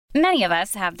Many of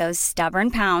us have those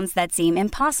stubborn pounds that seem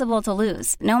impossible to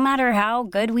lose, no matter how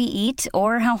good we eat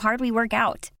or how hard we work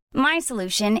out. My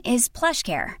solution is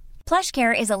PlushCare.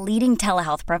 PlushCare is a leading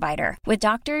telehealth provider with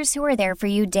doctors who are there for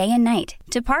you day and night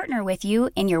to partner with you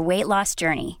in your weight loss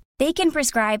journey. They can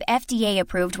prescribe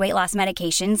FDA-approved weight loss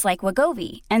medications like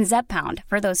Wegovy and Zepbound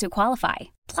for those who qualify.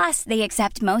 Plus, they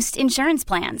accept most insurance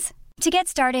plans. To get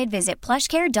started, visit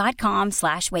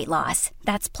plushcare.com/weightloss.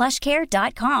 That's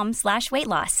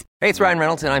plushcare.com/weightloss. Hey, it's Ryan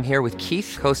Reynolds, and I'm here with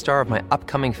Keith, co-star of my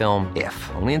upcoming film, If,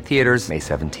 only in theaters May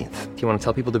 17th. Do you want to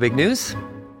tell people the big news?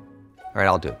 All right,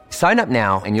 I'll do it. Sign up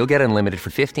now and you'll get unlimited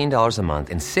for $15 a month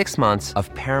and 6 months of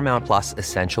Paramount Plus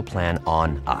Essential Plan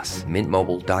on us.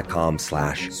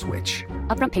 MintMobile.com/switch.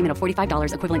 Upfront payment of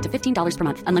 $45 equivalent to $15 per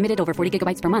month. Unlimited over 40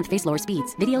 gigabytes per month. Face lower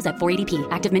speeds. Videos at 480p.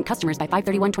 Active Mint customers by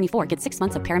 531.24 get 6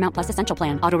 months of Paramount Plus Essential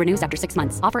Plan. Auto renews after 6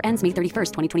 months. Offer ends May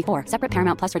 31st, 2024. Separate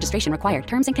Paramount Plus registration required.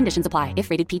 Terms and conditions apply if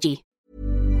rated PG.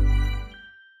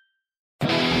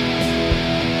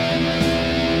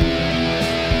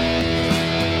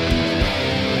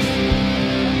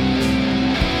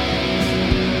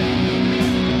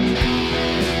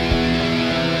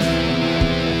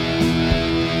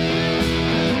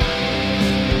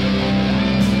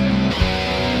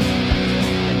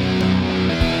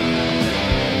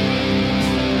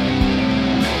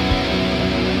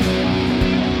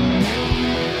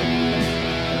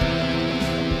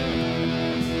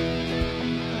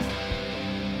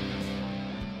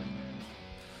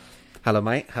 Hello,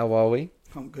 mate. How are we?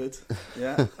 I'm good.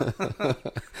 Yeah.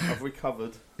 I've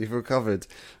recovered. You've recovered.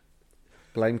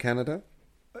 Blame Canada?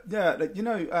 Yeah,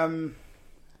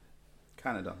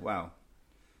 Canada. Wow.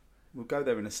 We'll go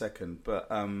there in a second. But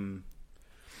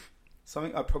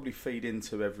something I probably feed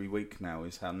into every week now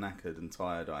is how knackered and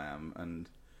tired I am.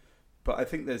 But I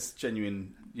think there's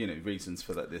genuine, reasons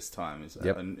for that this time.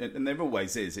 Yep. And there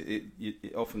always is.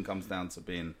 It often comes down to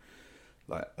being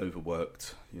like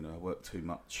overworked, I work too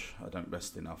much, I don't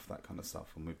rest enough, that kind of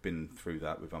stuff. And we've been through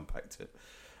that, we've unpacked it.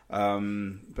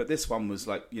 But this one was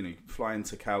like, flying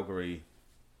to Calgary.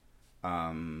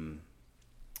 Flying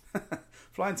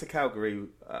to Calgary,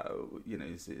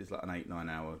 is like an 8-9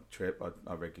 hour trip.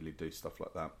 I regularly do stuff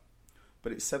like that.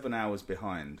 But it's 7 hours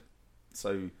behind.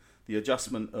 So the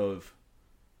adjustment of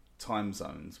time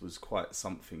zones was quite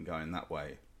something going that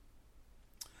way.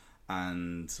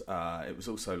 And it was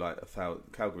also like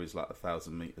Calgary is like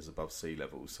 1,000 meters above sea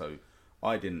level, so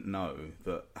I didn't know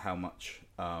that how much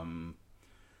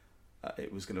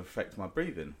it was going to affect my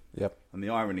breathing. Yep. And the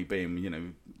irony being,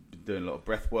 doing a lot of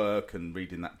breath work and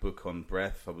reading that book on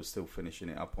breath, I was still finishing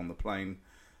it up on the plane.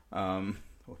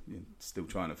 Still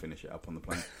trying to finish it up on the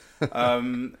plane.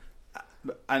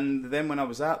 And then when I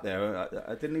was out there,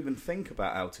 I didn't even think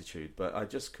about altitude, but I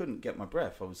just couldn't get my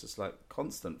breath. I was just like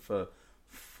constant for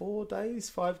 5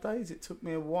 days. It took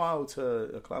me a while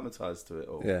to acclimatise to it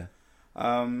all. Yeah.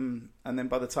 And then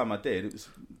by the time I did, it was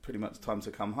pretty much time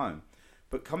to come home.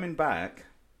 But coming back,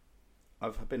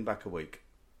 I've been back a week.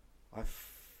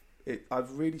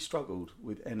 I've really struggled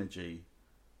with energy.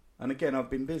 And again, I've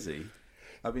been busy.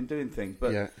 I've been doing things.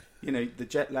 But, the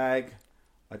jet lag,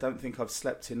 I don't think I've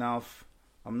slept enough.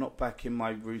 I'm not back in my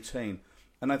routine.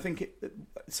 And I think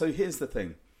so here's the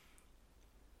thing.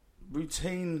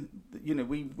 Routine,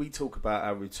 we talk about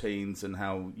our routines and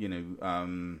how,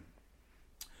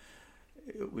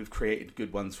 we've created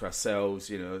good ones for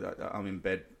ourselves. I'm in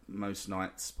bed most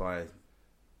nights by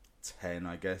 10,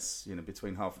 I guess,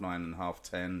 between 9:30 and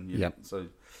 10:30. Yep. So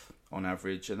on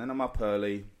average, and then I'm up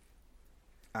early,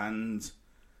 and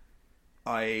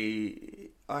I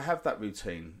have that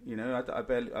routine.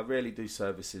 I rarely do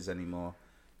services anymore,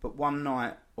 but one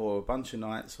night or a bunch of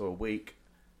nights or a week,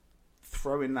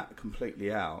 throwing that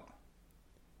completely out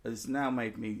has now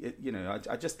made me,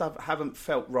 I just haven't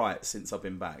felt right since I've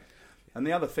been back. And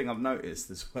the other thing I've noticed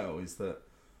as well is that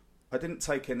I didn't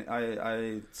take any.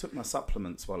 I took my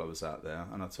supplements while I was out there,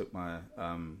 and I took my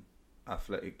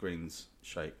Athletic Greens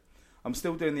shake. I'm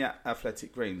still doing the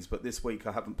Athletic Greens, but this week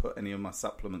I haven't put any of my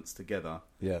supplements together.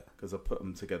 Yeah, because I put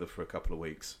them together for a couple of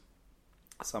weeks.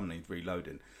 Some need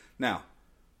reloading. Now,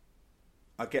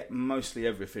 I get mostly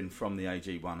everything from the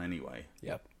AG1 anyway.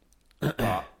 Yep.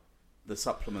 But the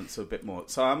supplements are a bit more.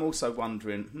 So I'm also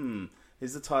wondering,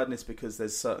 is the tiredness because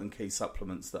there's certain key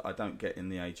supplements that I don't get in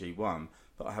the AG1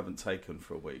 that I haven't taken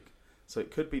for a week? So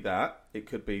it could be that. It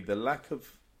could be the lack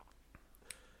of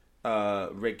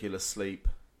regular sleep,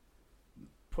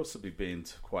 possibly being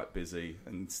quite busy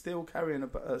and still carrying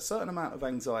a certain amount of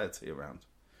anxiety around.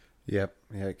 Yep.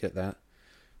 Yeah, I get that.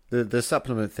 The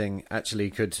supplement thing actually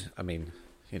could,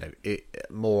 it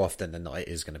more often than not, it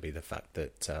is going to be the fact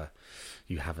that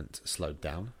you haven't slowed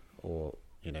down or,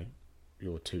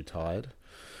 you're too tired.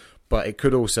 But it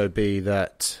could also be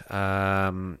that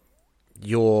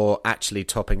you're actually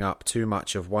topping up too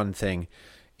much of one thing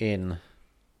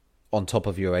on top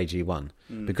of your AG1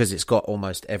 because it's got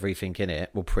almost everything in it.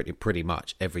 Well, pretty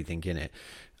much everything in it.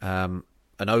 An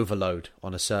overload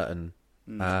on a certain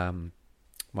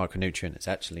micronutrient is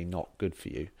actually not good for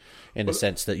you, in the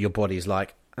sense that your body's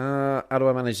like, how do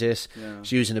I manage this? Yeah.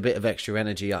 It's using a bit of extra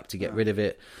energy up to get rid of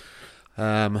it.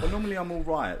 Well, normally I'm all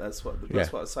right. That's what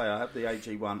I say. I have the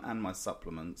AG1 and my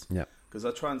supplements. Yeah. Because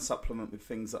I try and supplement with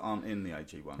things that aren't in the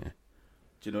AG1. Yeah.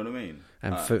 Do you know what I mean?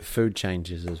 And food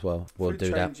changes as well. We'll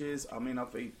do that. Food changes. I mean,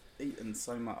 I've eaten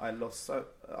so much. I lost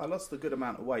a good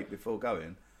amount of weight before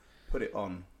going. Put it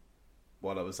on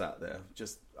while I was out there.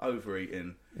 Just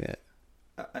overeating. Yeah.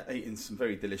 Eating some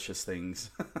very delicious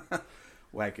things.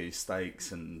 Wagyu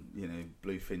steaks and,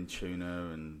 bluefin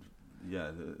tuna and,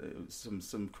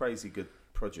 some crazy good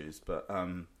produce. But,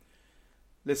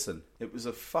 listen, it was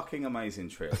a fucking amazing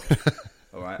trip.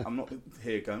 All right? I'm not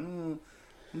here going,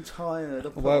 I'm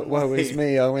tired. Woe is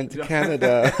me. I went to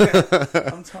Canada.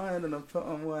 I'm tired and I've put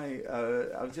on weight.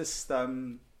 I've just...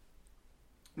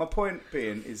 my point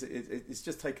being is it's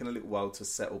just taken a little while to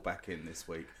settle back in this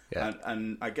week. Yeah.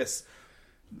 And I guess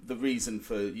the reason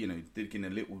for, digging a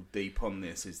little deep on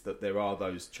this is that there are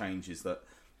those changes that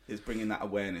is bringing that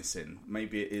awareness in.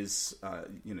 Maybe it is,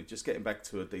 just getting back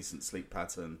to a decent sleep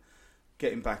pattern,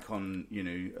 getting back on,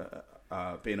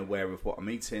 being aware of what I'm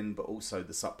eating, but also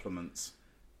the supplements.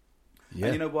 Yeah.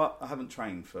 And you know what? I haven't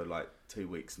trained for like 2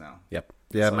 weeks now. Yep.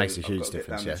 Yeah, it makes a huge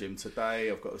difference. I've got to get down the gym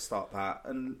today. I've got to start that.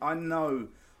 And I know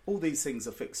all these things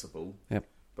are fixable. Yep.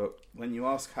 But when you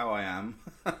ask how I am,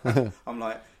 I'm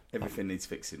like, everything needs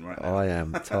fixing right now. I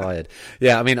am tired.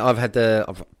 Yeah, I mean,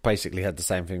 I've basically had the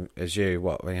same thing as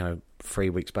you. 3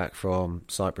 weeks back from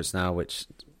Cyprus now, which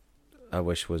I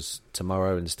wish was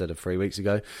tomorrow instead of 3 weeks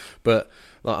ago. But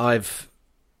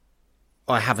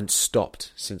I haven't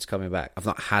stopped since coming back. I've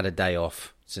not had a day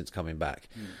off since coming back.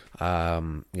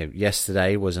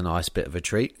 Yesterday was a nice bit of a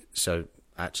treat. So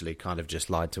actually kind of just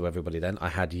lied to everybody then. I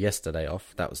had yesterday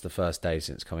off. That was the first day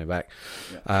since coming back.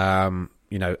 Yeah.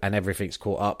 And everything's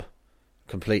caught up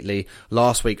completely.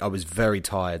 Last week I was very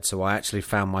tired. So I actually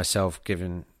found myself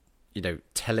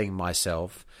telling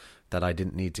myself that I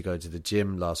didn't need to go to the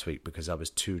gym last week because I was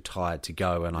too tired to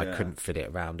go and I couldn't fit it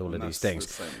around all of these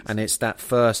things. And it's that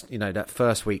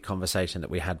first week conversation that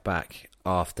we had back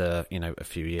after, a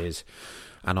few years.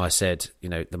 And I said,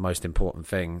 the most important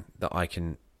thing that I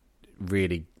can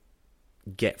really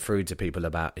get through to people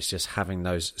about is just having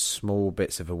those small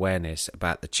bits of awareness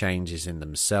about the changes in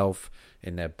themselves,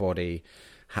 in their body,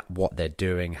 what they're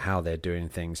doing, how they're doing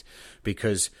things.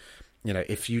 Because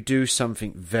if you do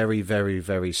something very, very,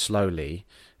 very slowly,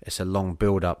 it's a long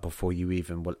build up before you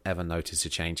even will ever notice a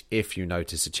change. If you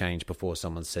notice a change before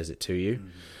someone says it to you.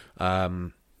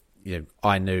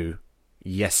 I knew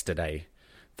yesterday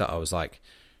that I was like,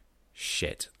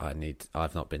 shit,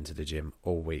 I've not been to the gym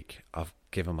all week. I've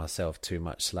given myself too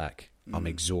much slack. I'm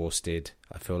exhausted.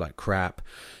 I feel like crap.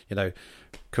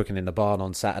 Cooking in the barn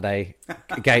on Saturday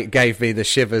gave me the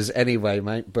shivers anyway,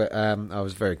 mate. But I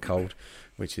was very cold,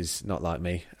 which is not like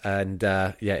me. And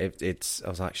I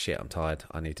was like, shit, I'm tired.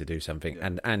 I need to do something.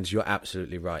 Yeah. And you're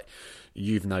absolutely right.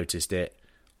 You've noticed it.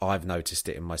 I've noticed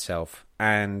it in myself.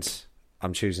 And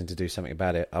I'm choosing to do something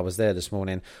about it. I was there this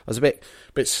morning. I was a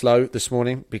bit slow this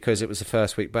morning because it was the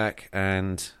first week back.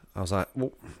 And I was like,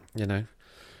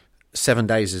 7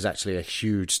 days is actually a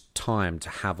huge time to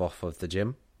have off of the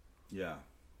gym. Yeah.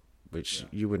 Which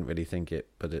you wouldn't really think it,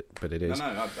 but it is. No,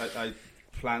 I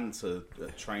planned to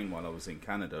train while I was in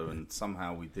Canada, and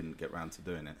somehow we didn't get round to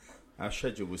doing it. Our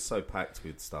schedule was so packed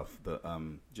with stuff that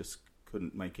just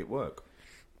couldn't make it work.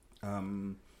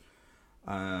 And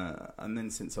then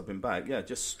since I've been back,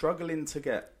 just struggling to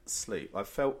get sleep. I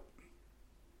felt,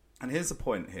 and here's the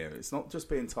point here: it's not just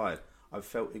being tired. I've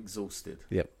felt exhausted.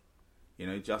 Yep.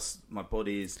 Just my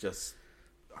body is just,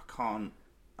 I can't.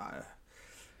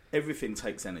 Everything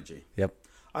takes energy. Yep.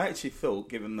 I actually thought,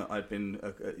 given that I'd been,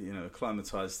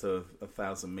 acclimatized to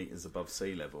 1,000 meters above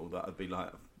sea level, that I'd be like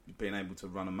being able to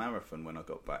run a marathon when I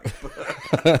got back.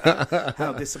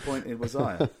 How disappointed was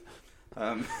I?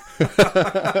 I'm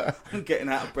getting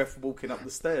out of breath walking up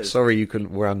the stairs. Sorry you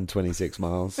couldn't run 26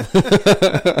 miles.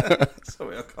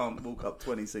 Sorry, I can't walk up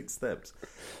 26 steps.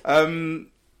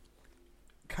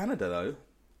 Canada, though.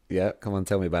 Yeah, come on,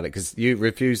 tell me about it, because you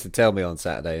refused to tell me on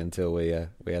Saturday until we had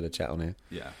a chat on here.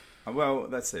 Yeah. Well,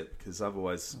 that's it, because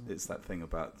otherwise it's that thing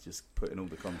about just putting all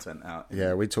the content out.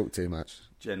 Yeah, we talk too much.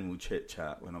 General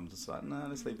chit-chat when I'm just like, no,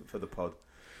 let's leave it for the pod.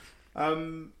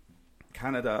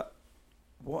 Canada,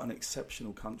 what an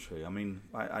exceptional country. I mean,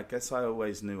 I guess I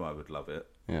always knew I would love it.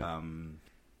 Yeah.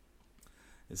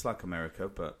 It's like America,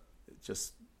 but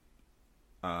just...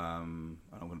 and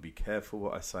I'm going to be careful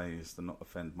what I say is to not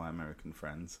offend my American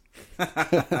friends.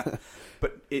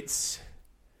 But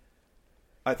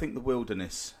I think the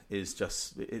wilderness is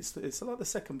just... It's like the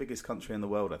second biggest country in the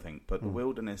world, I think. But the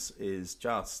wilderness is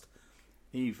just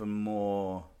even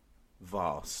more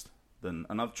vast than...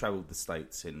 And I've travelled the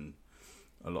States in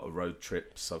a lot of road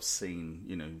trips. I've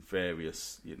seen,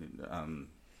 various,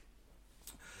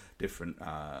 different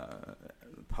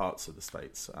parts of the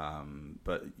States.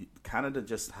 But Canada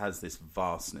just has this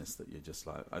vastness that you're just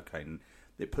like, okay, and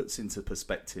it puts into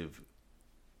perspective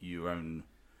your own...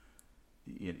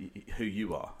 who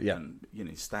you are, and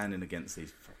standing against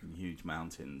these fucking huge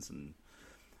mountains. And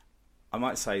I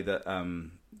might say that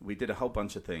we did a whole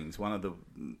bunch of things. One of the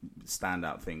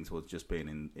standout things was just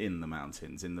being in the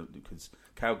mountains, because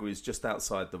Calgary is just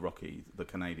outside the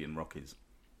Canadian Rockies,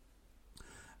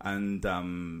 and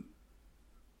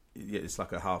it's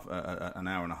like an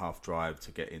hour and a half drive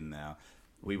to get in there.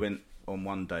 We went on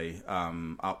one day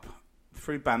up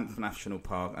through Banff National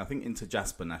Park, I think into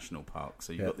Jasper National Park.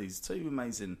 So you've got these two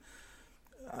amazing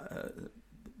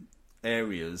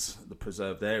areas, the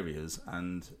preserved areas,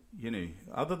 and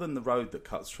other than the road that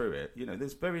cuts through it,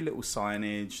 there's very little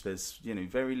signage. There's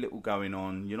very little going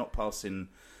on. You're not passing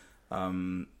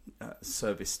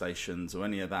service stations or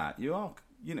any of that. You are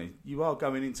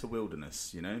going into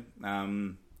wilderness.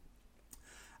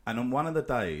 And on one of the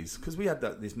days, because we had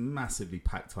this massively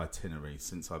packed itinerary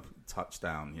since I've touched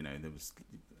down, there was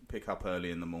pick up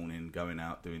early in the morning, going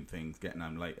out, doing things, getting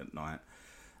home late at night.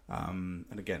 And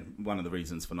again, one of the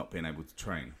reasons for not being able to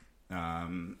train.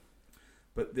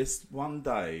 But this one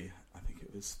day, I think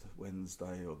it was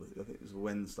Wednesday,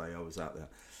 I was out there.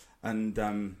 And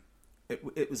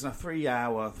it was a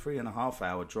 3.5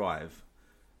 hour drive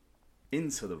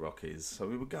into the Rockies. So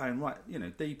we were going right,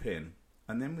 deep in.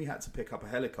 And then we had to pick up a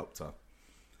helicopter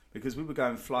because we were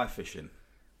going fly fishing.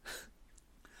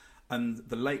 And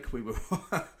the lake we were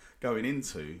going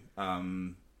into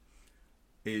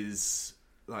is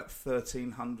like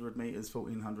 1,300 metres,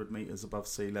 1,400 metres above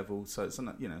sea level. So it's,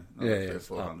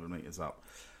 400 metres up.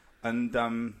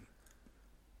 And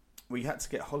we had to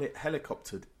get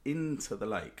helicoptered into the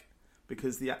lake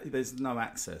because there's no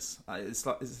access. It's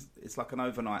like an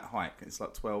overnight hike. It's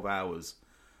like 12 hours.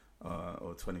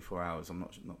 Or 24 hours, I'm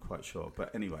not quite sure.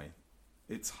 But anyway,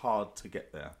 it's hard to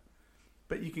get there.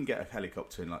 But you can get a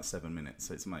helicopter in like 7 minutes,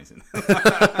 so it's amazing.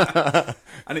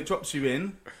 And it drops you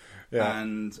in. Yeah.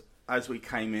 And as we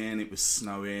came in, it was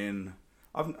snowing.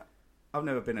 I've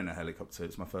never been in a helicopter.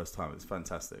 It's my first time. It was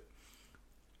fantastic.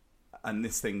 And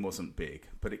this thing wasn't big,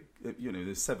 but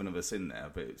there's 7 of us in there,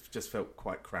 but it just felt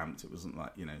quite cramped. It wasn't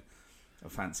like, a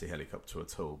fancy helicopter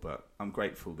at all. But I'm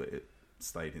grateful that it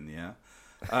stayed in the air.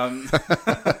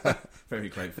 Very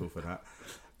grateful for that.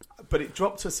 But it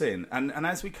dropped us in, and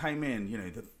as we came in,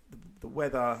 the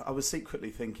weather, I was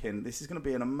secretly thinking this is going to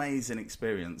be an amazing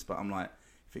experience, but I'm like,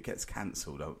 if it gets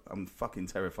cancelled, I'm fucking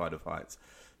terrified of heights.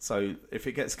 So if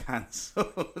it gets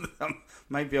cancelled,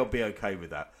 maybe I'll be okay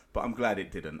with that. But I'm glad it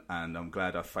didn't, and I'm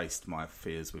glad I faced my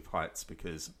fears with heights,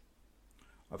 because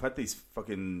I've had these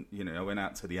fucking, I went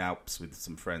out to the Alps with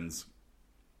some friends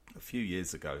a few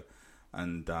years ago.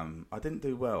 And I didn't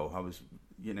do well. I was,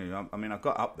 I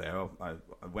got up there. I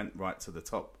went right to the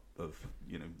top of,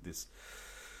 this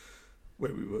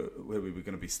where we were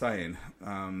going to be staying.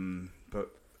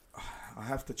 But I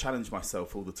have to challenge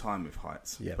myself all the time with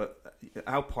heights. Yeah. But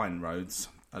alpine roads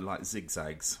are like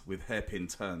zigzags with hairpin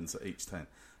turns at each turn.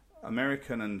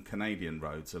 American and Canadian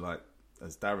roads are like,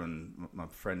 as Darren, my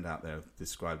friend out there,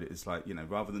 described it, it's like,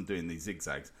 rather than doing these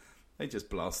zigzags, they just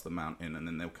blast the mountain and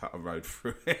then they'll cut a road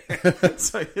through it.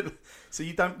 So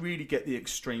you don't really get the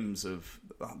extremes of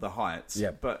the heights.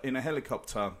 Yeah. But in a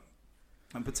helicopter,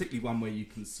 and particularly one where you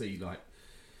can see like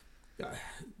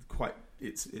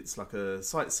it's like a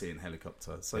sightseeing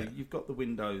helicopter. So you've got the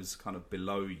windows kind of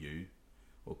below you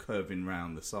or curving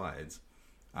round the sides.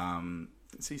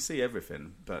 So you see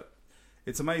everything. But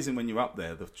it's amazing when you're up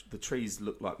there. The trees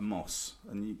look like moss,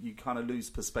 and you kind of lose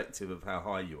perspective of how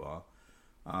high you are.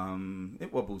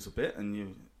 It wobbles a bit, and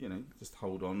you just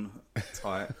hold on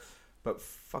tight. But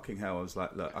fucking hell, I was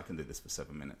like, look, I can do this for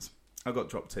 7 minutes. I got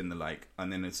dropped in the lake,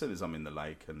 and then as soon as I'm in the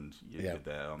lake and you're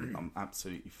there, I'm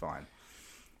absolutely fine.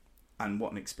 And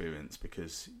what an experience,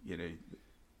 because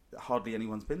hardly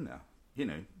anyone's been there.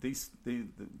 The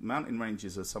mountain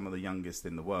ranges are some of the youngest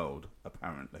in the world,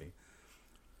 apparently.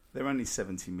 They're only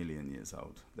 70 million years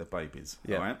old. They're babies,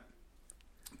 all right?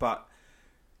 But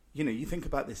you think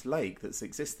about this lake that's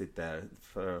existed there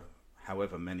for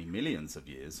however many millions of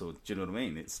years, or do you know what I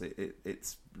mean?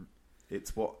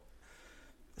 It's what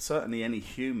certainly any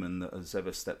human that has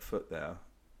ever stepped foot there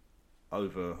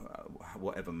over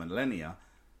whatever millennia,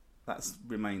 that's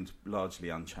remained largely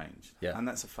unchanged. Yeah. And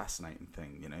that's a fascinating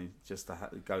thing, just to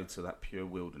go to that pure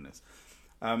wilderness.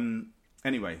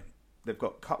 Anyway, they've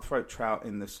got cutthroat trout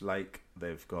in this lake.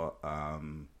 They've got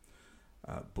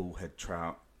bullhead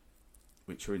trout,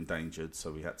 which are endangered,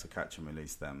 so we had to catch and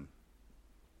release them.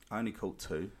 I only caught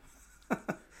 2.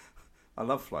 I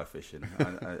love fly fishing.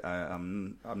 I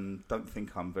don't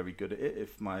think I'm very good at it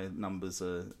if my numbers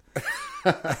are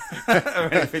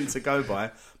anything to go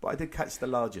by. But I did catch the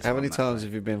largest. How many times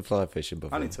have you been fly fishing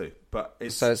before? Only 2. But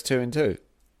so it's 2 and 2?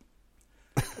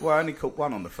 Well, I only caught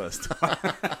 1 on the first time.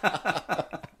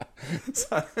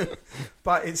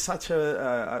 But it's such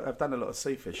I've done a lot of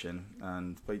sea fishing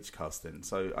and beach casting,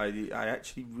 so I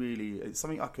actually really, it's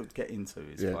something I could get into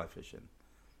is fly fishing.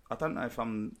 I don't know if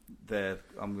I'm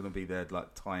going to be there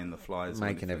like tying the flies,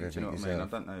 making everything. Do you know what I mean? I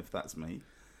don't know if that's me.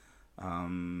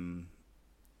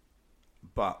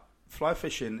 But fly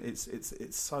fishing, it's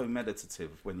so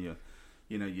meditative when you're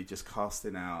just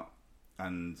casting out,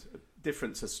 and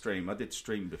different to stream. I did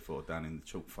stream before down in the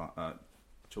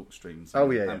chalk streams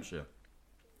in Hampshire.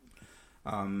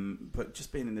 But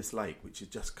just being in this lake, which is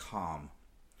just calm,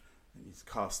 and you just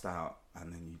cast out,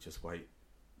 and then you just wait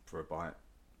for a bite.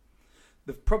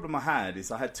 The problem I had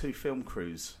is I had 2 film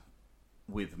crews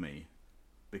with me,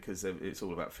 because it's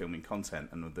all about filming content,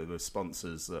 and there were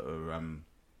sponsors that are,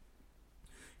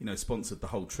 sponsored the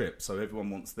whole trip, so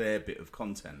everyone wants their bit of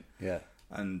content. Yeah.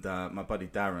 And my buddy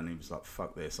Darren, he was like,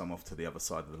 fuck this, I'm off to the other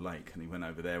side of the lake. And he went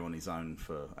over there on his own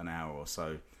for an hour or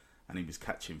so, and he was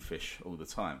catching fish all the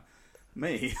time.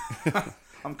 Me,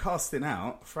 I'm casting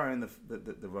out, throwing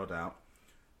the rod out,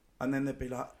 and then they'd be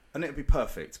like, and it'd be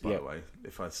perfect, by the way,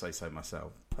 if I say so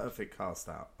myself. Perfect cast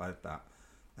out, I had that.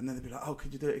 And then they'd be like, oh,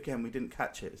 could you do it again? We didn't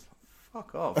catch it. It's like,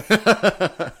 fuck off.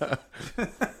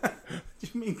 Do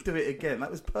you mean do it again?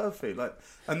 That was perfect. Like,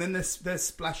 and then they're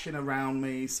splashing around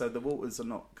me, so the waters are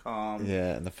not calm.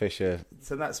 Yeah, and the fish are...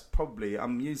 So that's probably,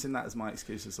 I'm using that as my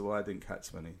excuse as to why I didn't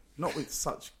catch many. Not with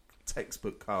such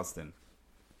textbook casting.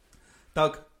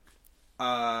 Doug,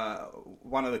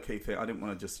 one of the key things, I didn't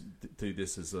want to just do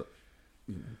this as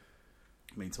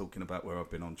me talking about where I've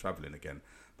been on travelling again,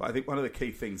 but I think one of the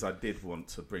key things I did want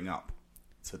to bring up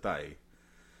today,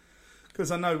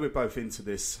 because I know we're both into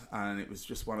this, and it was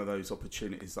just one of those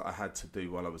opportunities that I had to do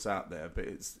while I was out there, but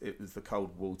it was the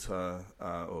cold water,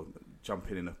 or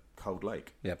jumping in a cold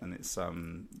lake. Yep. And it's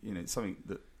it's something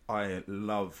that I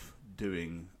love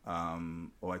doing,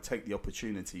 or I take the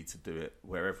opportunity to do it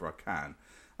wherever I can,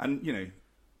 and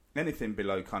anything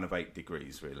below kind of 8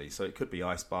 degrees really. So it could be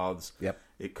ice baths. Yep.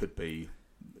 It could be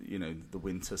the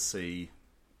winter sea.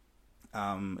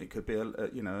 It could be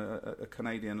a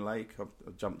Canadian lake.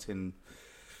 I've jumped in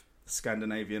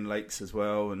Scandinavian lakes as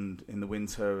well, and in the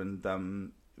winter, and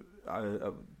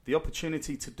the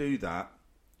opportunity to do that.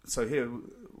 So here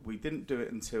we didn't do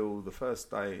it until the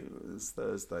first day. It was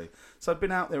Thursday. So I've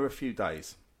been out there a few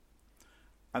days,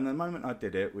 and the moment I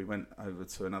did it, we went over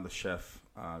to another chef,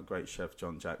 great chef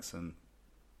John Jackson,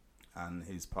 and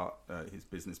his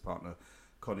business partner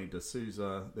Connie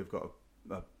D'Souza. They've got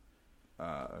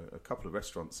a couple of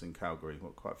restaurants in Calgary,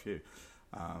 well, quite a few,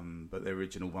 but the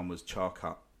original one was Char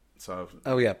Cut. So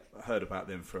I've heard about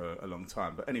them for a long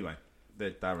time. But anyway,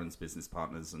 they're Darren's business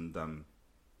partners, and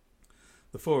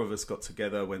the 4 of us got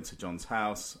together, went to John's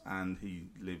house, and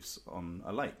he lives on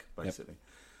a lake, basically.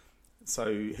 Yep.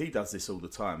 So he does this all the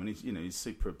time, and he's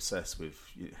super obsessed with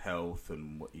health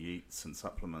and what he eats and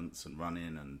supplements and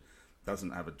running, and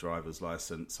doesn't have a driver's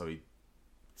license, so he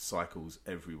cycles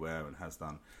everywhere and has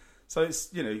done. So it's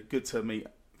good to meet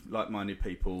like-minded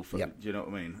people. Do you know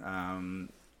what I mean?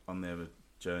 On their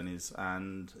journeys,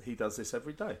 and he does this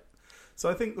every day. So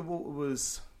I think the water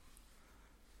was,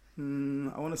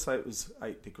 I want to say it was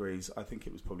 8 degrees. I think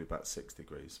it was probably about 6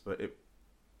 degrees, but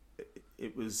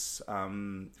it was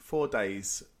 4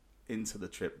 days into the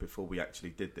trip before we actually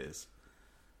did this,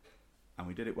 and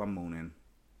we did it one morning,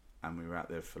 and we were out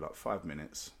there for like 5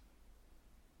 minutes.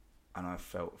 And I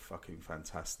felt fucking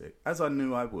fantastic, as I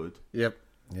knew I would. Yep.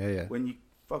 Yeah. When you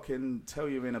fucking tell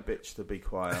your inner bitch to be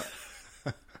quiet.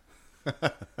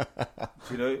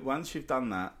 Once you've done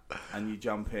that and you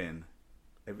jump in,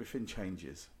 everything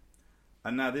changes.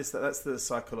 And now that's the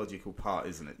psychological part,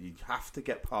 isn't it? You have to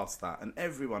get past that, and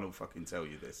everyone will fucking tell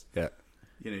you this. Yeah.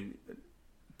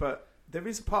 But there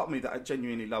is a part of me that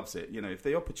genuinely loves it. If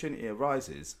the opportunity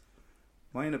arises,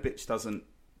 my inner bitch doesn't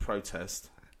protest.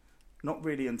 Not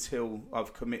really until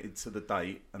I've committed to the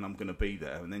date and I'm going to be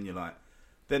there. And then you're like,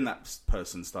 Then that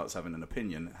person starts having an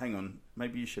opinion. Hang on,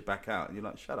 maybe you should back out. And you're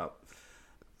like, shut up.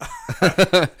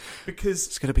 Because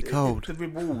it's going to be cold. The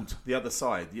reward, the other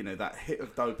side, that hit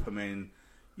of dopamine,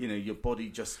 your body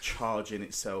just charging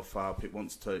itself up. It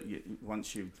wants to,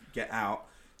 once you get out,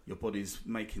 your body's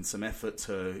making some effort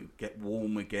to get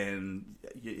warm again.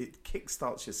 It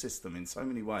kickstarts your system in so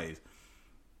many ways.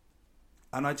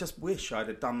 And I just wish I'd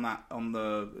have done that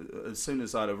as soon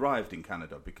as I'd arrived in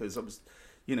Canada, because I was,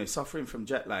 suffering from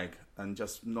jet lag and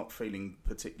just not feeling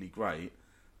particularly great.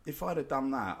 If I'd have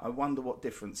done that, I wonder what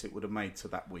difference it would have made to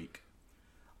that week.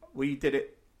 We did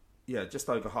it, just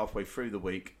over halfway through the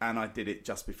week, and I did it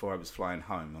just before I was flying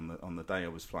home, on the day I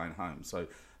was flying home. So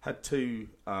had 2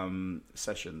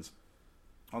 sessions.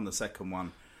 On the second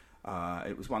one,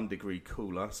 it was 1 degree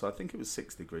cooler, so I think it was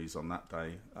 6 degrees on that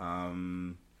day.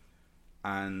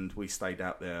 And we stayed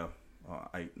out there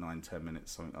 8, 9, 10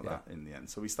 minutes, something like that in the end.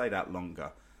 So we stayed out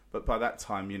longer. But by that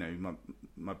time,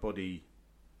 my body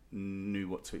knew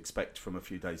what to expect from a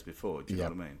few days before. Do you know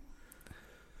what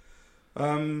I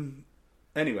mean?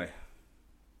 Anyway,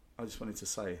 I just wanted to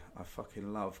say I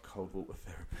fucking love cold water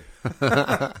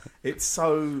therapy. It's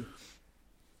so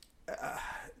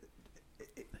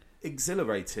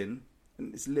exhilarating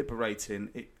and it's liberating.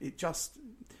 It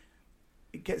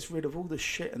gets rid of all the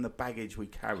shit and the baggage we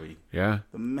carry. Yeah.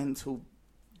 The mental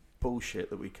bullshit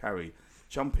that we carry.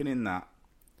 Jumping in that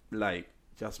lake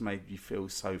just made you feel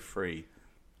so free.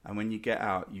 And when you get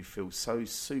out, you feel so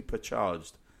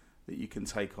supercharged that you can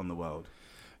take on the world.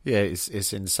 Yeah,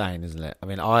 it's insane, isn't it? I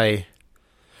mean, I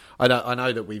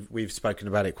know that we've spoken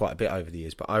about it quite a bit over the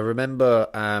years, but I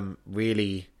remember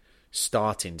really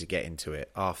starting to get into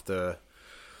it after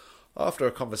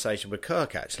a conversation with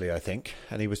Kirk, actually, I think,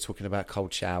 and he was talking about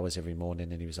cold showers every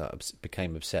morning, and he was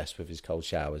became obsessed with his cold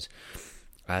showers,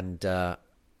 and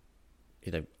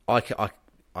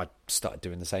I started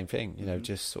doing the same thing,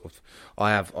 just sort of.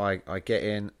 I get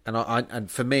in,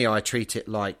 and for me, I treat it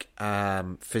like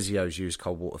physios use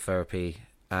cold water therapy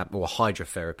or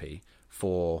hydrotherapy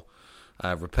for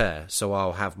repair. So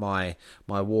I'll have my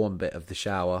warm bit of the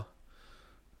shower,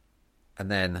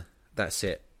 and then that's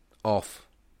it, off,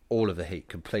 all of the heat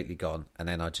completely gone, and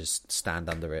then I just stand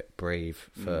under it, breathe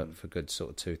for good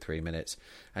sort of 2-3 minutes,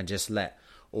 and just let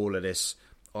all of this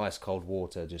ice cold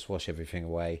water just wash everything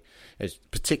away. It's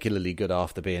particularly good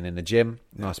after being in the gym.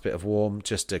 Nice bit of warm,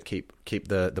 just to keep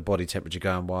the body temperature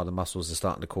going while the muscles are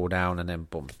starting to cool down, and then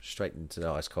boom, straight into the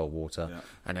ice cold water,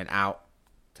 and then out,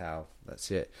 towel. That's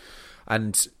it.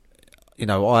 And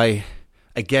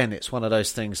it's one of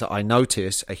those things that I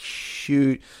notice a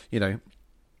huge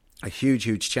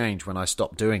change when I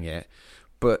stop doing it,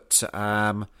 but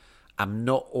I'm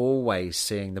not always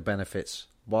seeing the benefits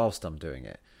whilst I'm doing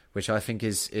it, which I think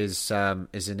is an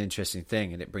interesting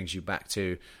thing, and it brings you back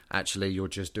to actually you're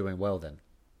just doing well then.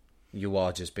 You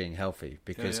are just being healthy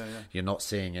because you're not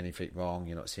seeing anything wrong,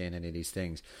 you're not seeing any of these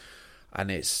things.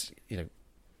 And it's,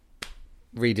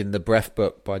 reading the Breath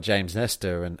book by James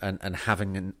Nestor and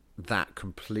having that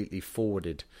completely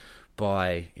forwarded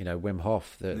by, Wim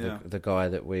Hof, the guy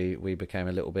that we became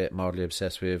a little bit mildly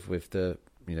obsessed with the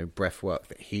breath work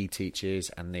that he teaches,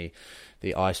 and the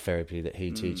ice therapy that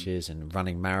he teaches, and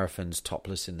running marathons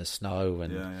topless in the snow,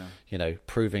 and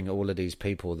proving all of these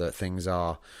people that things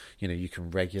are, you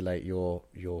can regulate your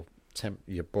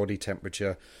body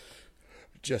temperature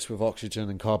just with oxygen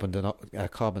and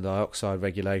carbon dioxide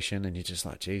regulation, and you're just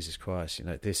like, Jesus Christ,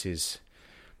 this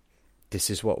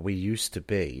is what we used to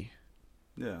be.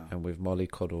 Yeah. And we've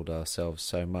mollycoddled ourselves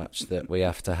so much that we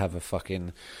have to have a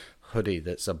fucking hoodie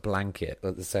that's a blanket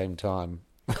at the same time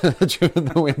during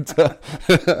the winter.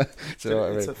 It's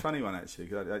a funny one, actually,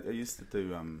 because I used to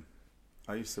do.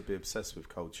 I used to be obsessed with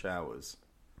cold showers,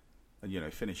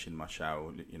 and finishing my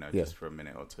shower, just for a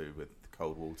minute or two with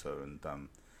cold water. And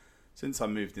since I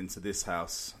moved into this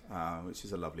house, which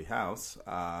is a lovely house,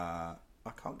 I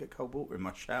can't get cold water in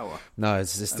my shower. No,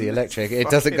 it's just the electric. It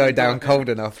doesn't go down cold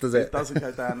enough, does it? It doesn't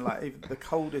go down. Like, even the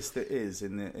coldest it is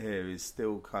in here is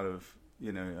still kind of,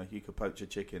 you could poach a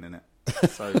chicken in it.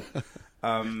 So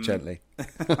gently.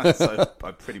 So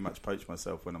I pretty much poach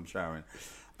myself when I'm showering.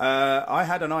 I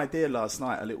had an idea last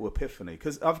night, a little epiphany,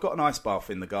 because I've got an ice bath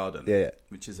in the garden,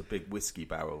 which is a big whiskey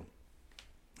barrel,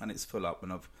 and it's full up,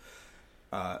 and I've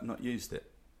not used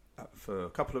it for a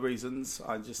couple of reasons.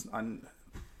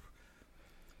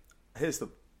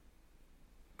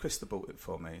 Krista bought it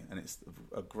for me, and it's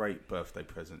a great birthday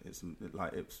present. It's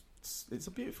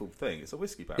a beautiful thing. It's a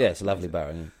whiskey barrel. Yeah, it's a lovely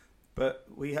barrel. Yeah. But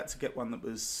we had to get one that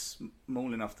was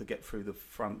small enough to get through the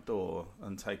front door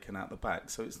and taken out the back.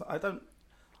 So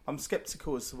I'm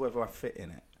skeptical as to whether I fit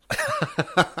in it.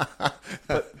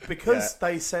 But because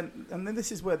they sent, and then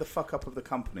this is where the fuck up of the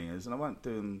company is, and I won't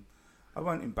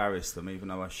embarrass them, even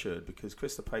though I should, because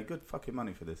Krista paid good fucking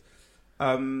money for this.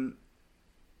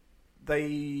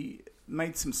 They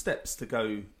made some steps to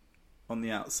go on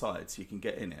the outside so you can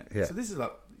get in it. Yeah. So this is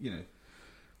like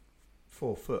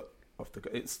 4 foot off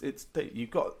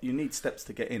the. You need steps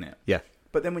to get in it. Yeah.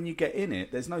 But then when you get in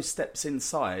it, there's no steps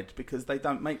inside because they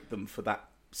don't make them for that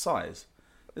size.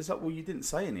 It's like, well, you didn't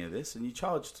say any of this, and you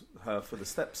charged her for the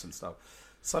steps and stuff.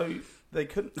 So they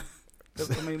couldn't.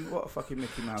 I mean, what a fucking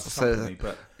Mickey Mouse company!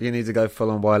 But you need to go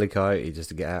full on Wile E. Coyote just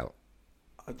to get out.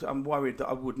 I'm worried that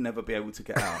I would never be able to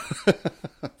get out.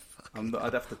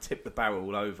 I'd have to tip the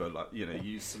barrel over,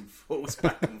 use some force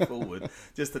back and forward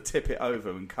just to tip it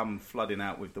over and come flooding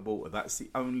out with the water. That's the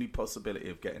only possibility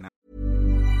of getting out.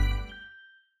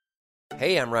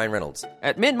 Hey, I'm Ryan Reynolds.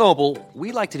 At Mint Mobile,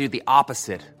 we like to do the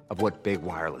opposite of what Big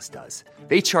Wireless does.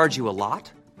 They charge you a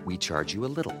lot, we charge you a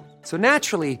little. So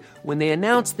naturally, when they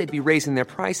announced they'd be raising their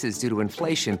prices due to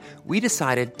inflation, we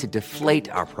decided to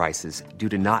deflate our prices due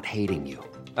to not hating you.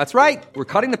 That's right. We're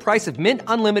cutting the price of Mint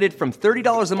Unlimited from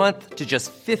 $30 a month to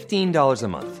just $15 a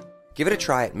month. Give it a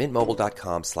try at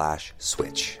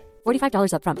mintmobile.com/switch.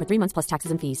 $45 up front for 3 months plus taxes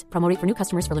and fees. Promo rate for new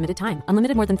customers for limited time.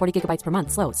 Unlimited more than 40 gigabytes per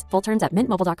month slows. Full terms at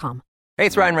mintmobile.com. Hey,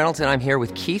 it's Ryan Reynolds, and I'm here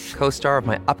with Keith, co-star of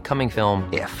my upcoming film,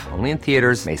 If, only in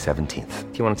theaters May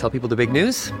 17th. Do you want to tell people the big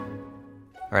news?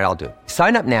 All right, I'll do it.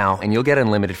 Sign up now and you'll get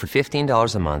unlimited for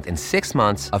 $15 a month and 6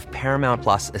 months of Paramount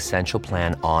Plus Essential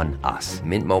Plan on us.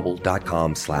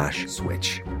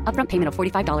 mintmobile.com/switch. Upfront payment of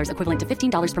 $45 equivalent to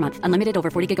 $15 per month. Unlimited over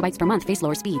 40 gigabytes per month. Face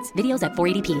lower speeds. Videos at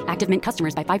 480p. Active Mint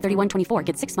customers by 531.24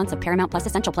 get 6 months of Paramount Plus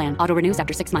Essential Plan. Auto renews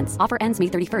after 6 months. Offer ends May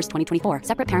 31st, 2024.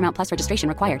 Separate Paramount Plus registration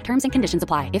required. Terms and conditions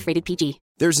apply if rated PG.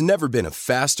 There's never been a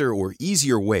faster or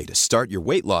easier way to start your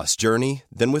weight loss journey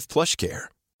than with PlushCare.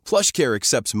 PlushCare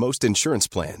accepts most insurance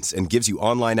plans and gives you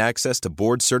online access to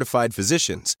board-certified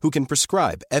physicians who can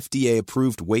prescribe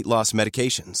FDA-approved weight loss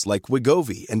medications like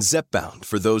Wegovy and Zepbound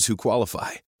for those who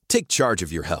qualify. Take charge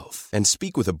of your health and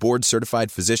speak with a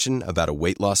board-certified physician about a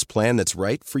weight loss plan that's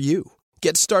right for you.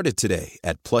 Get started today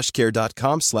at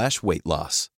plushcare.com/weight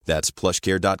loss. That's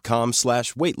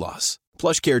plushcare.com/weight loss.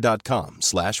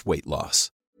 plushcare.com/weight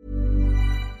loss.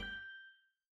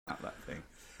 That thing.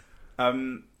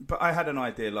 But I had an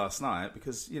idea last night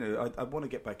because, I want to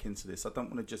get back into this. I don't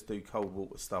want to just do cold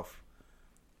water stuff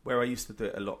where I used to do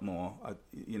it a lot more.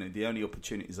 The only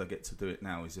opportunities I get to do it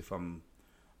now is if I'm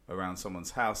around someone's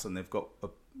house and they've got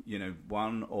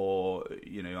one, or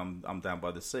I'm down by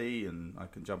the sea and I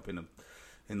can jump in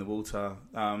the water.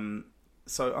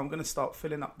 So I'm going to start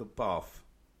filling up the bath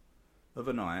of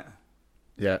a night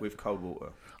with cold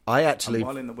water. I actually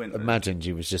while in the winter, imagined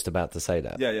you was just about to say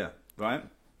that. Yeah, right.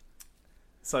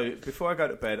 So before I go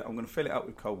to bed, I'm going to fill it up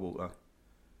with cold water.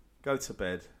 Go to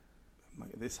bed.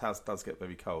 This house does get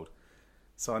very cold,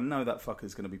 so I know that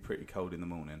fucker's going to be pretty cold in the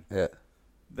morning. Yeah.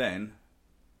 Then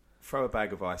throw a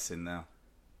bag of ice in there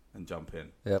and jump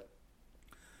in. Yep.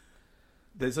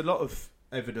 There's a lot of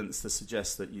evidence to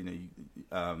suggest that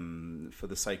for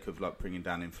the sake of bringing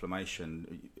down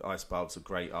inflammation, ice baths are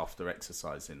great after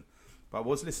exercising. But I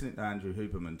was listening to Andrew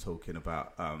Huberman talking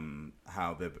about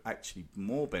how they're actually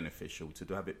more beneficial to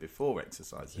have it before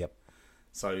exercising. Yep.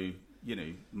 So,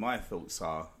 my thoughts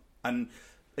are, and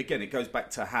again, it goes back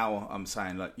to how I'm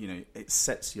saying, it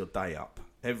sets your day up.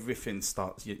 Everything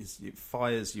starts, it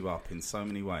fires you up in so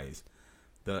many ways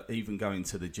that even going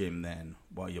to the gym then,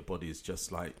 while your body is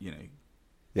just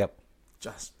Yep.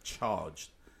 just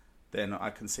charged, then I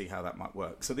can see how that might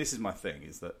work. So this is my thing,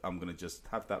 is that I'm going to just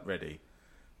have that ready,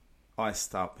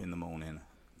 iced up in the morning,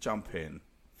 jump in,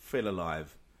 feel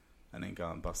alive, and then go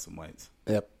and bust some weights.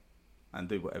 Yep. And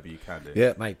do whatever you can do.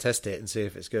 Yeah, mate, test it and see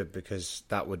if it's good, because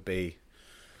that would be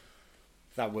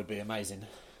amazing.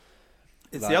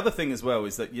 It's the other thing as well,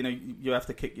 is that you have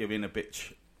to kick your inner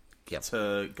bitch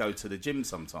to go to the gym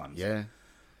sometimes. Yeah.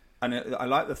 And I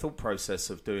like the thought process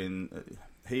of doing.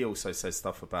 He also says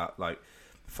stuff about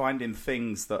finding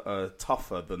things that are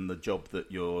tougher than the job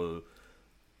that you're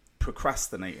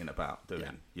procrastinating about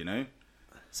doing.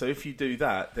 So if you do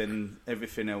that, then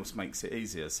everything else makes it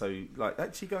easier. So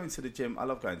actually going to the gym, I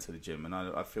love going to the gym, and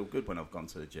I feel good when I've gone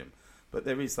to the gym. But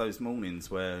there is those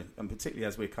mornings where, and particularly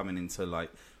as we're coming into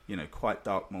quite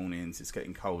dark mornings, it's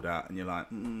getting cold out, and you're like,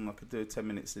 I could do 10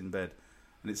 minutes in bed.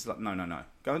 And it's like, no.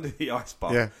 Go and do the ice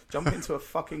bath. Yeah. Jump into a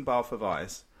fucking bath of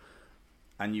ice,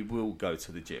 and you will go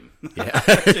to the gym. Yeah.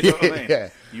 Do you know what I mean?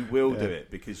 Yeah. You will do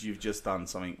it, because you've just done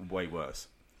something way worse.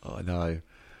 Oh, no.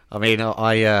 I mean,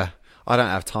 I don't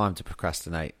have time to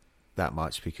procrastinate that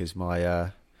much, because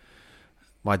my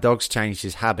my dog's changed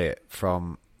his habit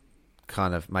from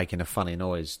kind of making a funny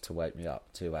noise to wake me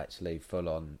up to actually full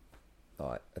on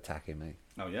like attacking me.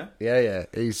 Oh yeah? Yeah.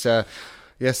 He's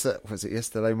was it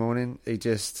yesterday morning?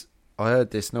 I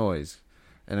heard this noise,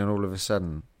 and then all of a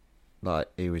sudden, like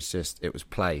it was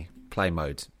play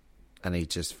mode, and he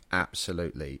just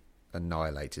absolutely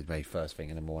annihilated me first thing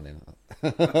in the morning,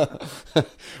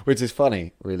 which is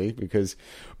funny, really,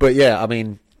 but yeah, I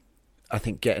mean, I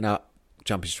think getting up,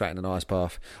 jumping straight in an ice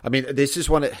bath. I mean, this is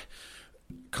one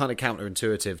kind of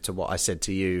counterintuitive to what I said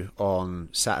to you on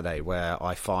Saturday, where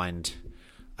I find,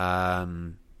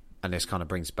 and this kind of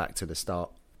brings back to the start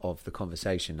of the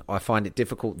conversation, I find it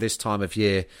difficult this time of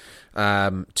year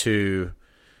to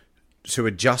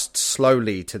adjust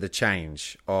slowly to the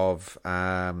change of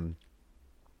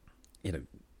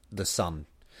the sun.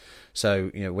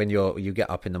 So when you get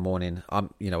up in the morning,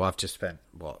 I've just spent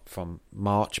from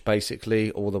March basically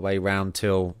all the way round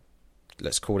till,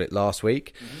 let's call it last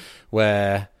week,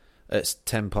 where it's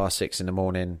 6:10 in the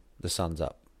morning, the sun's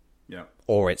up,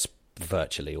 or it's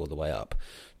virtually all the way up,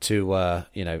 to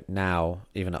now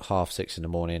even at 6:30 in the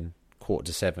morning,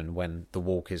 6:45, when the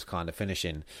walk is kind of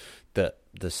finishing, that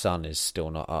the sun is still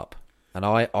not up. And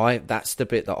I that's the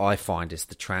bit that I find is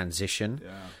the transition,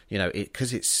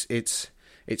 because it's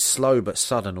slow but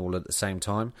sudden all at the same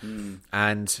time.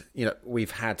 And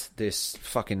we've had this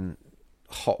fucking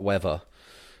hot weather,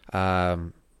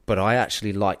 but I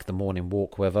actually like the morning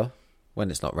walk weather when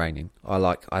it's not raining. I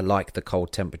like the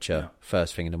cold temperature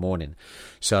first thing in the morning.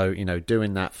 So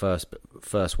doing that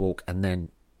first walk and then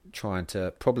trying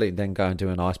to probably then go and do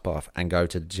an ice bath and go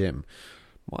to the gym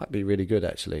might be really good,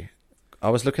 actually. I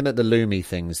was looking at the Lumi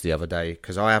things the other day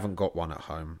because I haven't got one at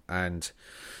home, and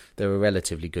they're a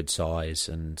relatively good size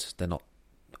and they're not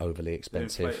overly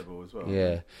expensive. They're inflatable as well.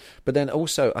 Yeah, but then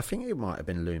also I think it might have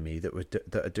been Lumi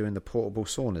that are doing the portable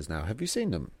saunas now. Have you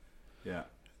seen them? Yeah.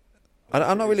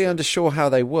 I'm not really unsure how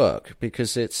they work,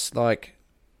 because it's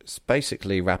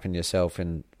basically wrapping yourself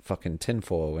in fucking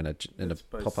tinfoil in a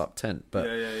pop-up tent. But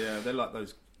yeah. They're like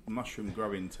those mushroom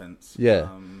growing tents. Yeah.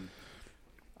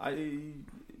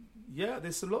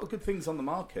 There's a lot of good things on the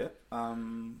market,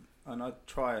 and I'd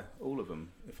try all of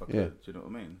them if I could. Yeah. Do you know what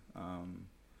I mean?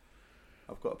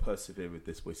 I've got to persevere with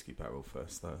this whiskey barrel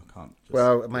first, though. I can't.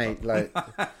 Well, mate,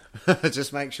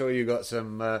 just make sure you got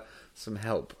some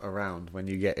help around when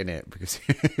you get in it, because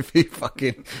if you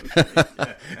fucking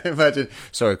imagine.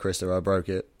 Sorry, Krista, I broke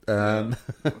it.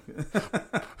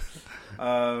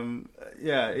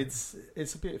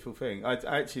 It's a beautiful thing. I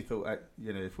actually thought,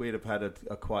 if we'd have had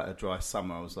a quite a dry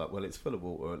summer, I was like, well, it's full of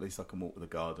water. At least I can walk with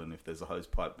the garden if there's a hose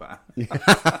pipe back.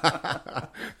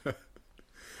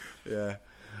 Yeah.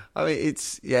 I mean,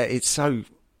 it's so.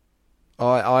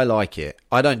 I like it.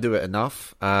 I don't do it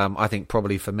enough. I think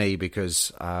probably for me,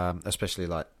 because especially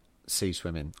like sea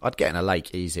swimming, I'd get in a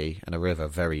lake easy and a river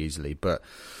very easily, but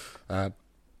I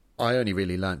only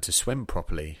really learnt to swim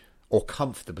properly or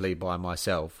comfortably by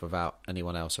myself without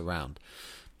anyone else around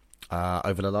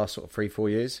over the last sort of 3-4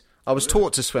 years. I was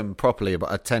taught to swim properly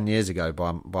about 10 years ago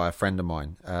by a friend of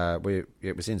mine.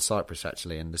 It was in Cyprus,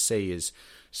 actually, and the sea is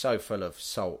so full of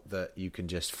salt that you can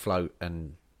just float,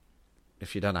 and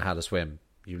if you don't know how to swim,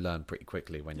 you learn pretty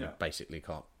quickly when you basically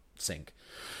can't sink.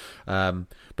 But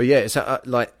yeah, it's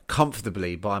like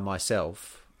comfortably by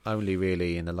myself, only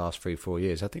really in the last 3-4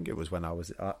 years. I think it was when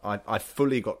I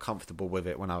fully got comfortable with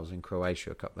it when I was in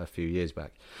Croatia a few years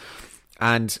back.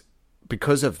 And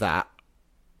because of that,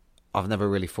 I've never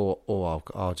really thought,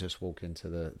 I'll just walk into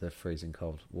the freezing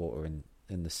cold water in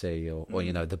the sea, or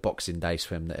the Boxing Day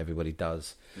swim that everybody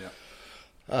does. Yeah.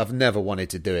 I've never wanted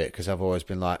to do it because I've always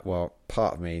been like, well,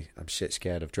 part of me, I'm shit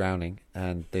scared of drowning,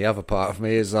 and the other part of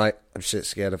me is like, I'm shit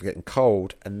scared of getting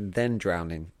cold and then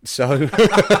drowning. So, you know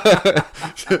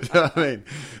what I mean?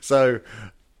 So,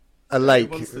 a lake.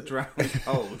 Who wants to drown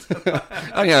cold?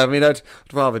 Oh yeah, I mean, I'd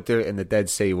rather do it in the Dead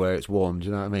Sea where it's warm. Do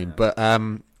you know what I mean? But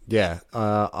I'm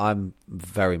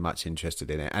very much interested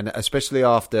in it, and especially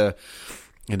after,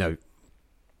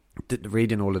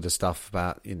 reading all of the stuff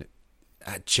about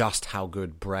just how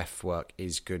good breath work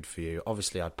is good for you.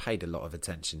 Obviously, I'd paid a lot of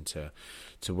attention to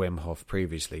Wim Hof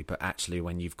previously, but actually,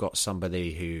 when you've got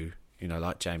somebody who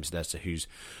like James Lester, who's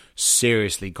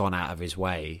seriously gone out of his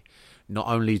way not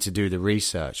only to do the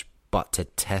research but to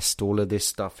test all of this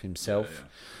stuff himself,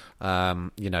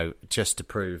 just to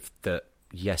prove that.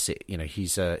 Yes,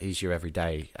 he's your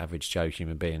everyday average Joe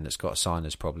human being that's got a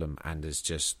sinus problem and has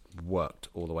just worked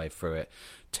all the way through it,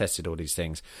 tested all these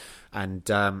things, and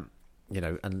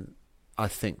and I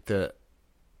think that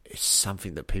it's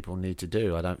something that people need to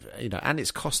do. I don't, and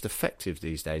it's cost effective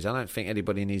these days. I don't think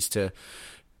anybody needs to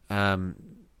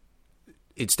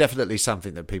it's definitely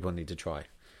something that people need to try.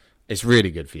 It's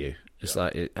really good for you. It's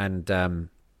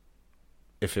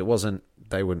if it wasn't,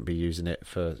 they wouldn't be using it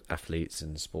for athletes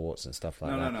and sports and stuff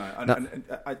like that. No.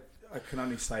 And I can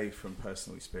only say from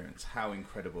personal experience how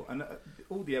incredible, and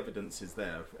all the evidence is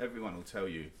there. Everyone will tell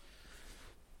you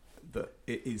that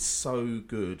it is so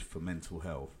good for mental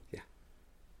health. Yeah,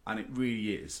 and it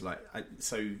really is.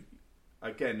 So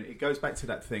again, it goes back to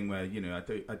that thing where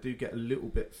I do get a little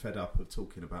bit fed up of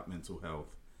talking about mental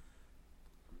health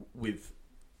with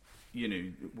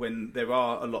when there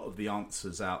are a lot of the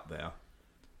answers out there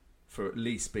for at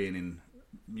least being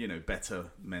in better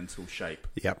mental shape.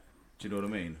 Yep. Do you know what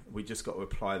I mean? We just got to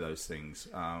apply those things.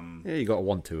 You got to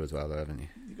want to as well, though, haven't you?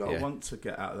 You got to want to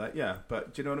get out of that, yeah.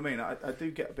 But do you know what I mean? I do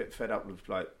get a bit fed up with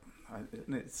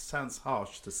and it sounds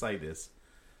harsh to say this,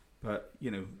 but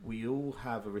we all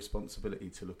have a responsibility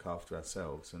to look after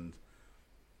ourselves, and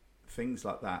things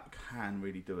like that can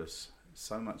really do us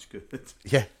so much good.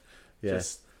 Yeah.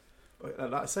 Just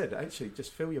like I said, actually,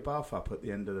 just fill your bath up at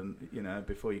the end of the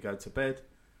before you go to bed.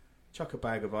 Chuck a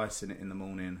bag of ice in it in the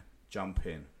morning. Jump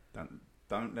in.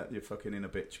 Don't let your fucking inner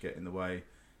bitch get in the way.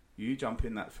 You jump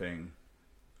in that thing.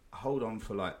 Hold on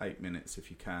for 8 minutes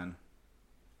if you can.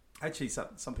 Actually,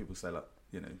 some people say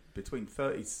between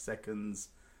 30 seconds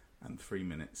and 3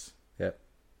 minutes. Yep.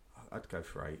 I'd go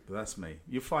for 8, but that's me.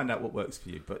 You'll find out what works for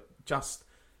you. But just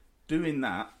doing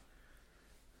that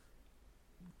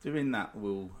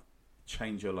will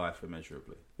change your life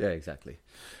immeasurably. Yeah, exactly.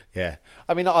 Yeah.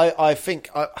 I mean, I think,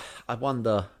 I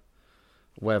wonder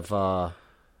whether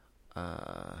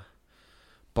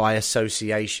by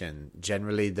association,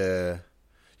 generally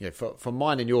from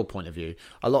mine and your point of view,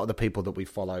 a lot of the people that we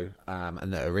follow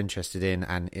and that are interested in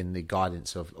and in the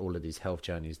guidance of all of these health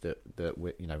journeys that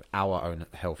we, our own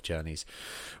health journeys,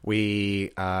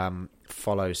 we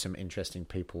follow some interesting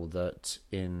people that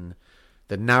in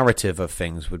the narrative of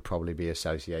things would probably be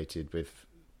associated with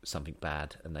something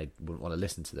bad and they wouldn't want to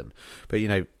listen to them. But,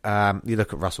 you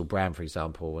look at Russell Brand, for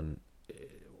example, and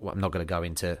I'm not going to go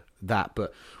into that,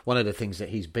 but one of the things that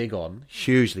he's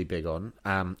hugely big on,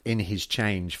 in his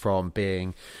change from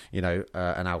being, an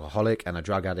alcoholic and a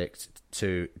drug addict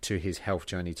to his health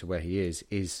journey to where he is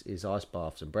ice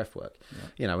baths and breath work.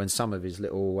 Yeah. And some of his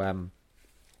little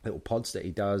pods that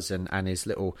he does and his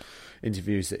little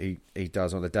interviews that he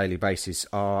does on a daily basis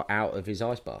are out of his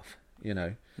ice bath,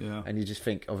 Yeah. And you just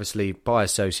think, obviously, by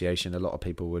association, a lot of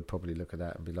people would probably look at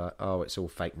that and be like, oh, it's all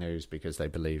fake news because they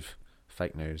believe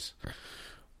fake news.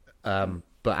 But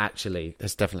actually,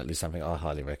 it's definitely something I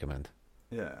highly recommend.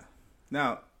 Yeah.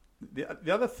 Now,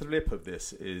 the other flip of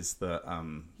this is that,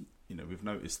 we've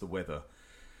noticed the weather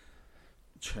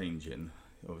changing.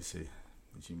 Obviously,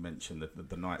 as you mentioned,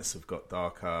 the nights have got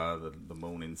darker, the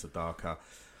mornings are darker.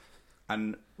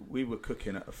 And we were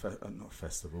cooking at not a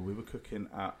festival, we were cooking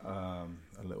at a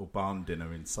little barn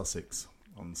dinner in Sussex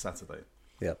on Saturday.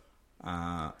 Yep.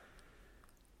 And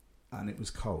it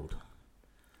was cold.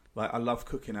 I love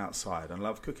cooking outside. I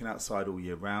love cooking outside all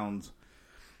year round.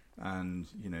 And,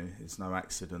 it's no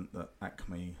accident that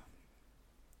Acme,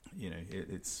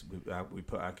 we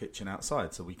put our kitchen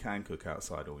outside so we can cook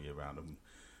outside all year round.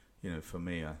 And, for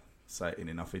me, I say it in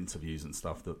enough interviews and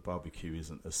stuff that barbecue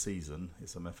isn't a season,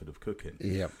 it's a method of cooking.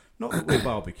 Yeah. Not that we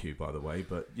barbecue, by the way,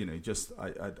 but, it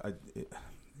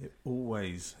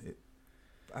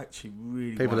actually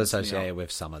really people associate it with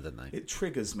summer, don't they? It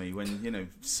triggers me when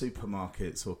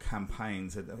supermarkets or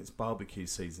campaigns, it's barbecue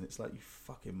season. It's like, you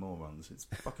fucking morons, it's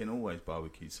fucking always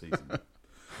barbecue season.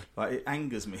 It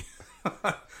angers me.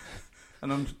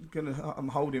 And I'm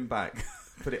holding back,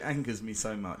 but it angers me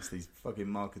so much, these fucking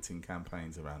marketing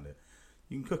campaigns around it.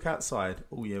 You can cook outside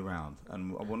all year round,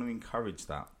 and I want to encourage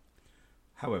that.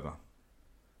 However,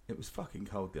 it was fucking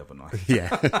cold the other night. Yeah.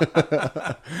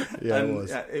 Yeah, and,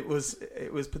 it was.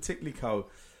 It was particularly cold.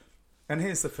 And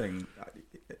here's the thing.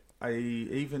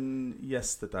 Even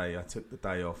yesterday, I took the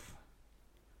day off,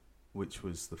 which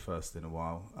was the first in a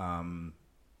while.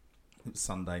 It was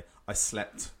Sunday. I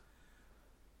slept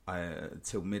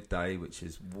till midday, which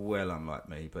is well unlike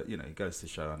me. But, it goes to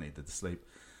show I needed to sleep.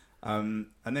 And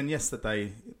then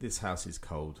yesterday, this house is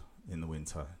cold in the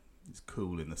winter. It's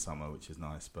cool in the summer, which is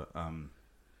nice. But...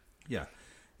 yeah,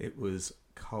 it was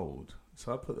cold,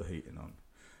 so I put the heating on.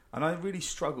 And I really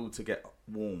struggled to get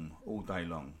warm all day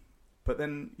long. But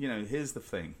then, here's the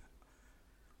thing.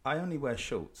 I only wear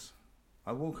shorts.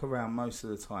 I walk around most of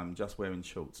the time just wearing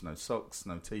shorts. No socks,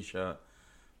 no T-shirt.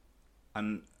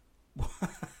 And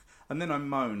and then I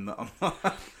moan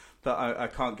that I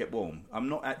can't get warm. I'm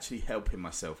not actually helping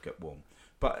myself get warm.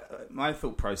 But my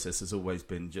thought process has always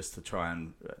been just to try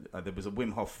and... there was a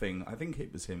Wim Hof thing. I think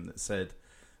it was him that said...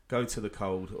 go to the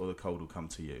cold or the cold will come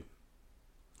to you.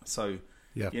 So,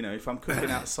 Yeah. you know, if I'm cooking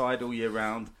outside all year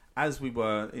round, as we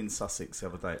were in Sussex the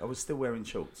other day, I was still wearing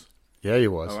shorts. Yeah,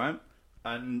 you was. All right?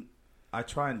 And I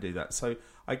try and do that. So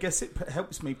I guess it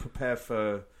helps me prepare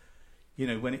for, you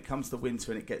know, when it comes to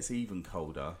winter and it gets even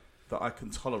colder, that I can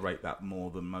tolerate that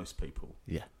more than most people.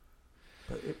 Yeah.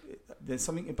 But there's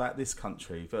something about this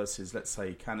country versus, let's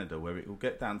say, Canada, where it will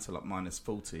get down to like minus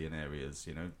 40 in areas,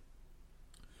 you know.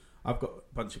 I've got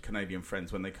a bunch of Canadian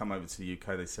friends, when they come over to the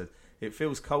UK, they said, it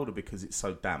feels colder because it's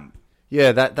so damp.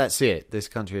 Yeah, that's it. This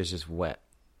country is just wet.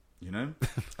 You know?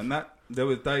 And there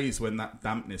were days when that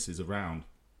dampness is around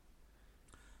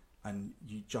and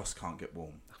you just can't get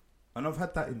warm. And I've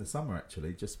had that in the summer,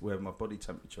 actually, just where my body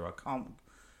temperature, I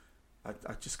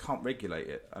just can't regulate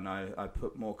it. And I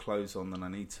put more clothes on than I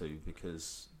need to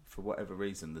because, for whatever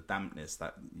reason, the dampness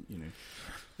that, you know,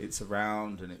 it's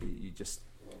around and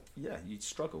you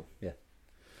struggle. Yeah.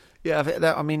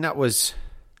 Yeah, I mean, that was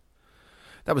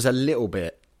a little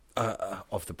bit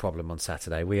of the problem on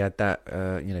Saturday. We had that,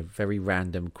 very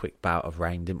random, quick bout of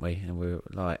rain, didn't we? And we were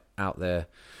like out there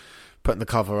putting the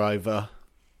cover over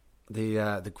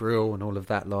the grill and all of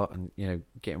that lot, and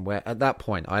getting wet. At that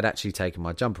point, I'd actually taken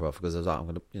my jumper off because I was like, I'm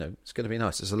gonna, it's gonna be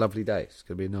nice. It's a lovely day. It's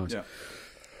gonna be nice. Yeah.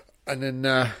 And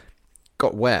then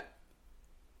got wet,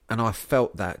 and I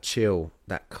felt that chill,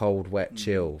 that cold, wet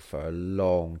chill for a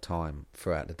long time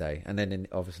throughout the day. And then,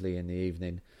 obviously, in the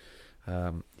evening.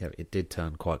 It did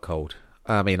turn quite cold.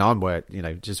 I mean, I'm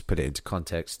wearing, just to put it into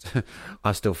context,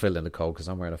 I'm still feeling the cold because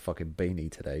I'm wearing a fucking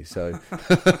beanie today. So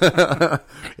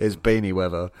it's beanie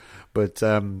weather. But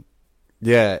I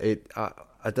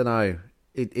don't know.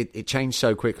 It changed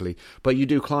so quickly. But you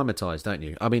do climatise, don't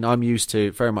you? I mean, I'm used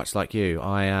to, very much like you,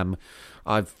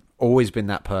 I've always been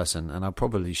that person, and I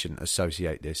probably shouldn't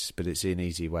associate this, but it's an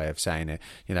easy way of saying it.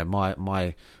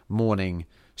 My morning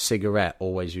cigarette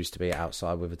always used to be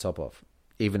outside with the top off,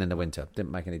 even in the winter.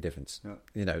 Didn't make any difference.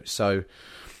 Yeah. So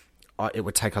it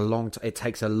would take it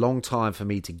takes a long time for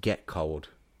me to get cold.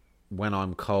 When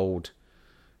I'm cold,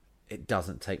 it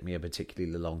doesn't take me a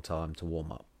particularly long time to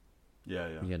warm up. Yeah.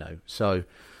 So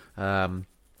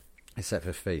except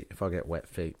for feet, if I get wet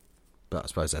feet, but I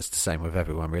suppose that's the same with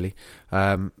everyone, really.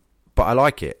 But I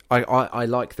like it. I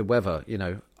like the weather.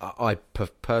 I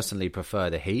personally prefer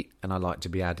the heat, and I like to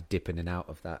be able to dip in and out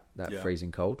of that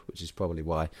freezing cold, which is probably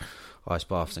why ice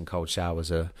baths and cold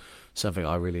showers are something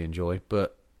I really enjoy.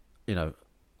 But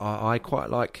I quite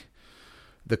like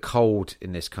the cold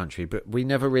in this country, but we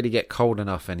never really get cold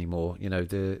enough anymore.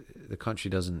 The country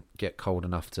doesn't get cold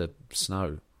enough to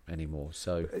snow anymore.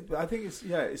 So I think it's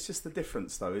just the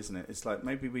difference, though, isn't it? It's like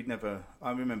maybe we'd never.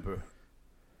 I remember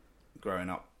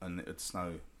growing up, and it'd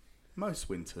snow most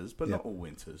winters, but not all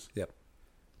winters. Yep.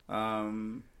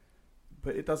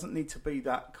 But it doesn't need to be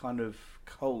that kind of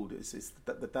cold. It's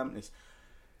the dampness.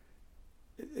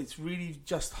 It's really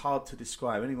just hard to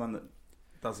describe. Anyone that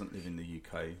doesn't live in the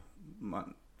UK might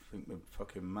think we're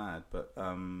fucking mad, but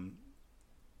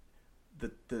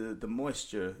the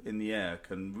moisture in the air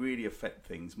can really affect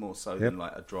things more so than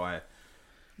like a dry,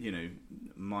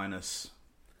 minus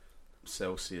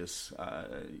Celsius,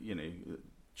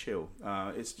 chill.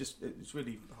 It's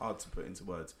really hard to put into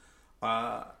words.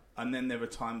 And then there are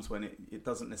times when it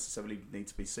doesn't necessarily need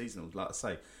to be seasonal. Like I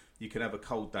say, you can have a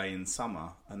cold day in summer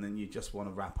and then you just want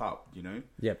to wrap up,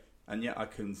 Yep. And yet I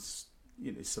can,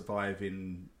 survive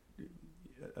in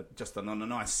just on a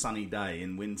nice sunny day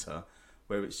in winter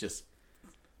where it's just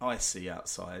icy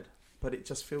outside, but it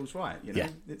just feels right, Yeah.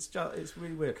 It's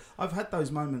really weird. I've had those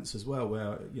moments as well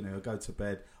where, I go to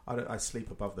bed, I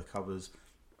sleep above the covers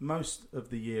most of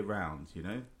the year round,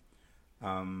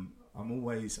 I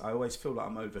always feel like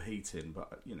I'm overheating,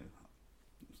 but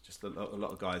it's just a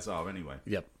lot of guys are anyway.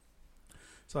 Yep.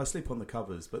 So I sleep on the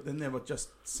covers, but then there are just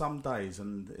some days,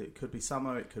 and it could be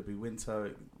summer, it could be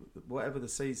winter, whatever the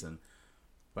season,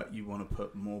 but you want to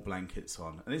put more blankets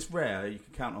on. And it's rare, you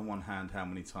can count on one hand how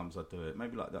many times I do it,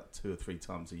 maybe like that 2 or 3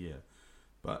 times a year.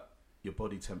 But your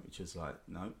body temperature's like,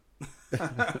 no.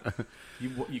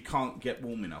 you can't get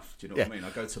warm enough, do you know what I mean?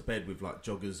 I go to bed with like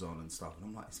joggers on and stuff, and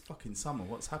I'm like, it's fucking summer,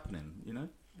 what's happening,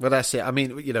 Well, that's it. I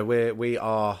mean, we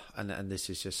are, and this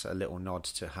is just a little nod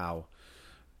to how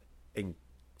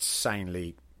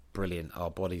insanely brilliant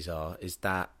our bodies are, is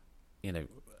that,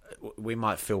 we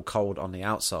might feel cold on the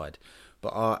outside,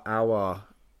 but our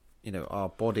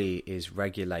body is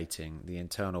regulating the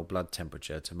internal blood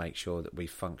temperature to make sure that we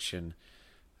function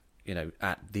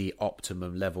at the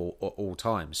optimum level at all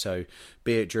times. So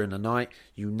be it during the night,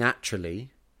 you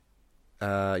naturally,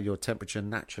 your temperature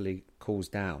naturally cools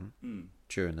down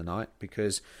during the night,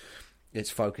 because it's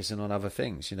focusing on other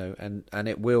things, and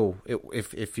it will.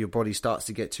 If your body starts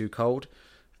to get too cold,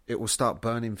 it will start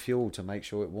burning fuel to make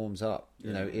sure it warms up.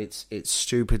 It's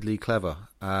stupidly clever.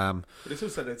 But it's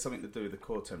also something to do with the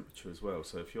core temperature as well.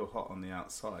 So if you're hot on the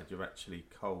outside, you're actually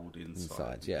cold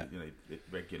inside. Yeah. It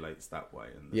regulates that way,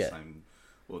 and the same,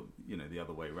 or the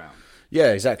other way around.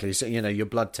 Yeah, exactly. So your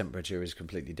blood temperature is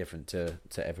completely different to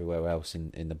everywhere else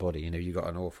in the body. You've got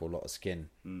an awful lot of skin.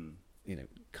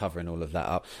 Covering all of that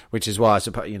up, which is why I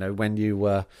suppose when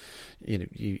you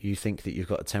you think that you've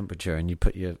got a temperature and you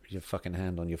put your fucking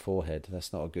hand on your forehead,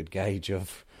 that's not a good gauge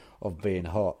of being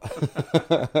hot.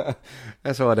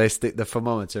 That's why they stick the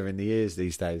thermometer in the ears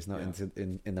these days, not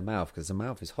in the mouth, because the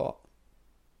mouth is hot.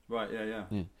 Right.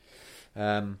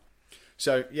 Yeah.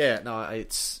 So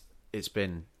it's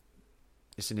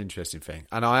an interesting thing,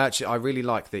 and I really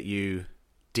like that you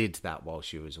did that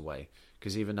whilst you was away.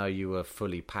 Because even though you were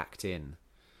fully packed in,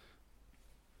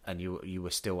 and you were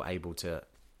still able to,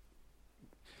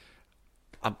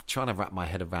 I'm trying to wrap my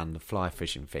head around the fly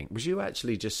fishing thing. Was you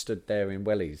actually just stood there in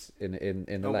wellies in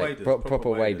the lake, waders,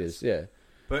 proper waders? Yeah.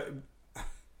 But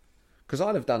because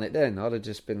I'd have done it then. I'd have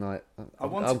just been like,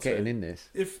 I'm getting in this.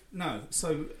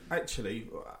 So actually,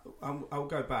 I'll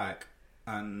go back,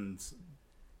 and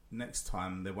next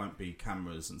time there won't be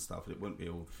cameras and stuff. It won't be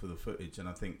all for the footage, and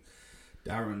I think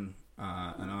Darren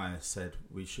and I said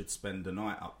we should spend a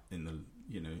night up in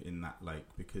that lake,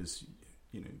 because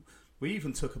we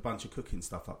even took a bunch of cooking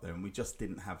stuff up there, and we just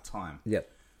didn't have time. Yep.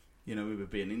 We were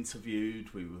being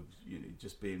interviewed, we were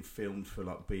just being filmed for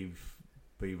like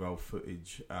B-roll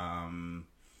footage, and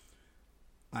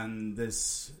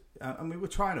we were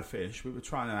trying to fish. We were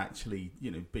trying to actually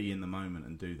be in the moment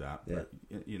and do that. Yeah.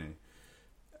 But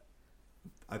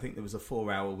I think there was a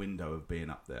 4-hour window of being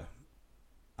up there.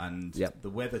 And the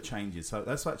weather changes. So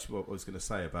that's actually what I was going to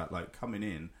say about like coming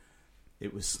in.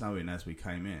 It was snowing as we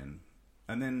came in,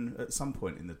 and then at some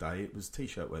point in the day, it was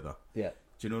t-shirt weather. Yeah,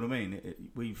 do you know what I mean?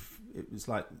 It was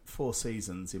like 4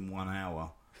 seasons in 1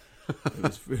 hour. It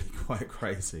was really quite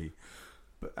crazy,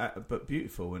 but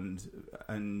beautiful,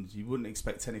 and you wouldn't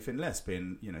expect anything less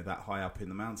being that high up in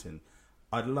the mountain.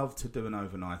 I'd love to do an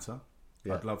overnighter.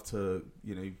 Yeah. I'd love to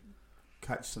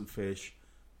catch some fish,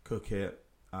 cook it.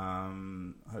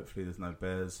 Hopefully there's no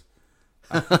bears.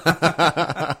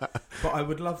 But I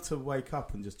would love to wake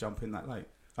up and just jump in that lake.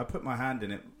 I put my hand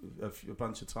in it a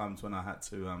bunch of times when I had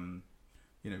to,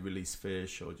 release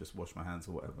fish or just wash my hands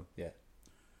or whatever. Yeah.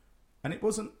 And it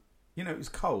wasn't, it was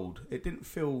cold. It didn't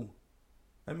feel.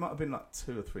 It might have been like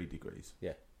 2 or 3 degrees.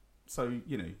 Yeah. So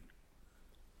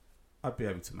I'd be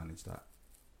able to manage that.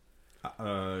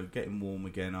 Getting warm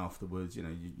again afterwards. You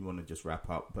want to just wrap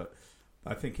up, but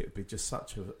I think it would be just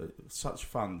such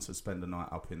fun to spend a night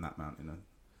up in that mountain.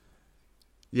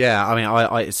 Yeah, I mean,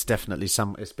 it's definitely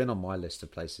it's been on my list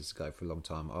of places to go for a long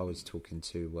time. I was talking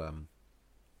to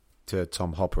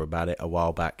Tom Hopper about it a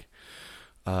while back.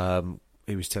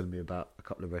 He was telling me about a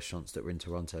couple of restaurants that were in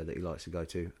Toronto that he likes to go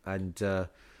to, and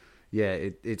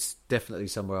it's definitely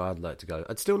somewhere I'd like to go.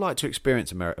 I'd still like to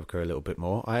experience America a little bit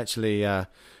more. I actually,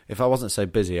 if I wasn't so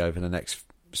busy over the next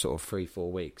sort of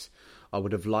 3-4 weeks, I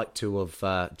would have liked to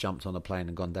have jumped on a plane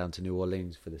and gone down to New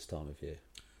Orleans for this time of year.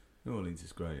 New Orleans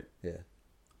is great. Yeah.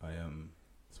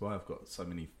 That's why I've got so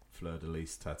many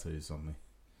fleur-de-lis tattoos on me,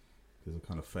 because I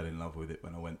kind of fell in love with it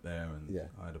when I went there, and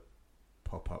I had a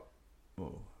pop-up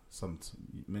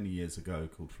many years ago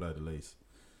called Fleur-de-lis.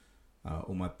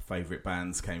 All my favourite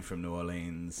bands came from New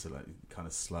Orleans, so like kind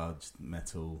of sludge,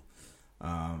 metal,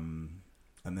 and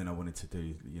then I wanted to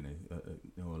do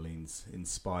New Orleans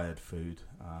inspired food,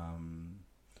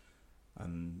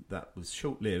 and that was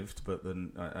short-lived, but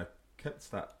then I kept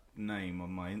that name on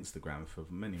my Instagram for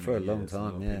many a long years. time. A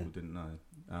lot of people didn't know,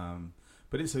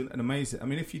 but it's an amazing. I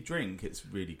mean, if you drink, it's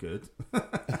really good.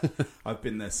 I've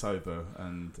been there sober,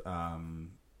 and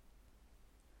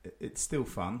it's still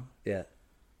fun. Yeah,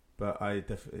 but I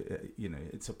definitely,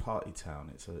 it's a party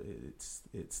town.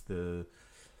 It's the.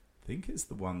 I think it's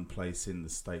the one place in the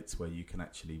States where you can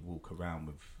actually walk around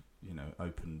with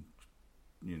open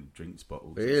drinks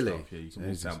bottles. Really? And stuff. Yeah, you can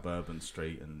walk down Bourbon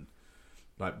Street and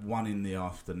like 1 in the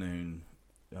afternoon,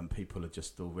 and people are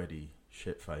just already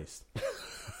shit-faced.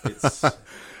 It's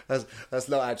that's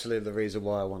not actually the reason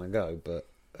why I want to go, but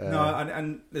no.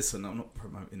 And listen, I'm not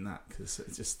promoting that because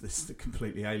it's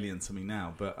completely alien to me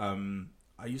now. But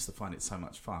I used to find it so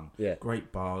much fun. Yeah,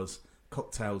 great bars,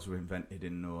 cocktails were invented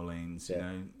in New Orleans.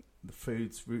 Yeah. The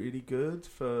food's really good.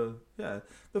 The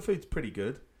food's pretty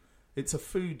good. It's a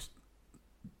food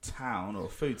town or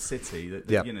food city that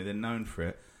they're known for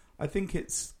it. I think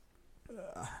it's.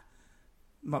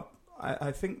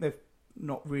 I think they've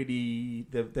not really.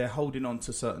 They're holding on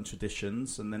to certain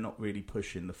traditions, and they're not really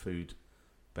pushing the food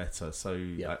better. So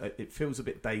it feels a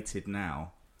bit dated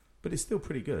now, but it's still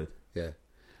pretty good. Yeah,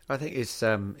 I think it's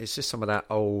just some of that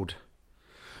oldie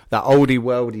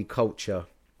worldy culture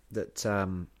that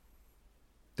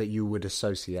that you would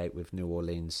associate with New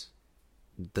Orleans.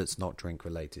 That's not drink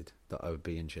related that I would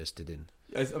be interested in.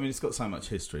 I mean, it's got so much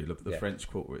history. Look at the French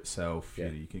Quarter itself. Yeah.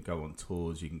 You can go on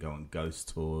tours. You can go on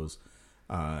ghost tours.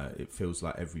 It feels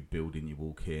like every building you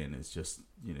walk in is just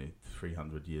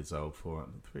 300 years old,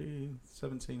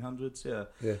 1700s.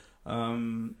 Yeah.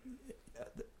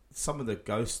 Some of the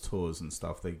ghost tours and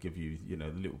stuff, they give you a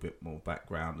little bit more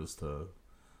background as to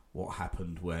what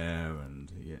happened where,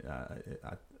 and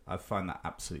I find that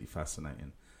absolutely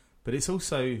fascinating. But it's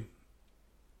also,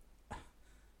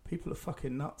 people are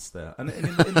fucking nuts there, and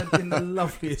in the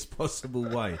loveliest possible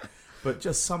way. But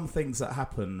just some things that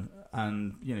happen,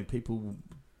 and people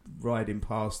riding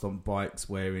past on bikes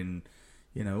wearing,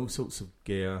 all sorts of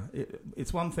gear.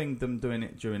 It's one thing them doing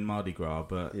it during Mardi Gras,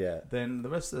 but then the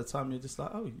rest of the time you're just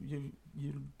like, oh, you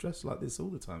dress like this all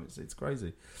the time. It's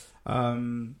crazy. I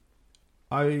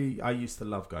used to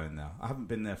love going there. I haven't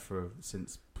been there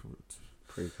since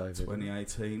pre-COVID,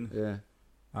 2018. Yeah.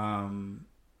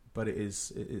 But it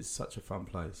is such a fun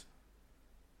place.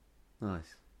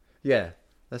 Nice. Yeah.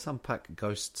 Let's unpack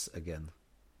ghosts again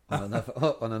on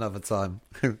another time.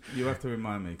 You have to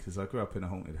remind me, because I grew up in a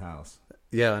haunted house.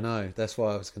 Yeah, I know. That's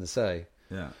what I was going to say.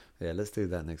 Yeah. Yeah, let's do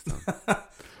that next time.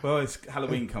 Well, it's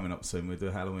Halloween coming up soon. We'll do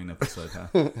a Halloween episode.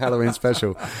 Halloween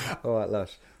special. All right,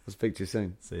 Lush. I'll speak to you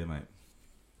soon. See you, mate.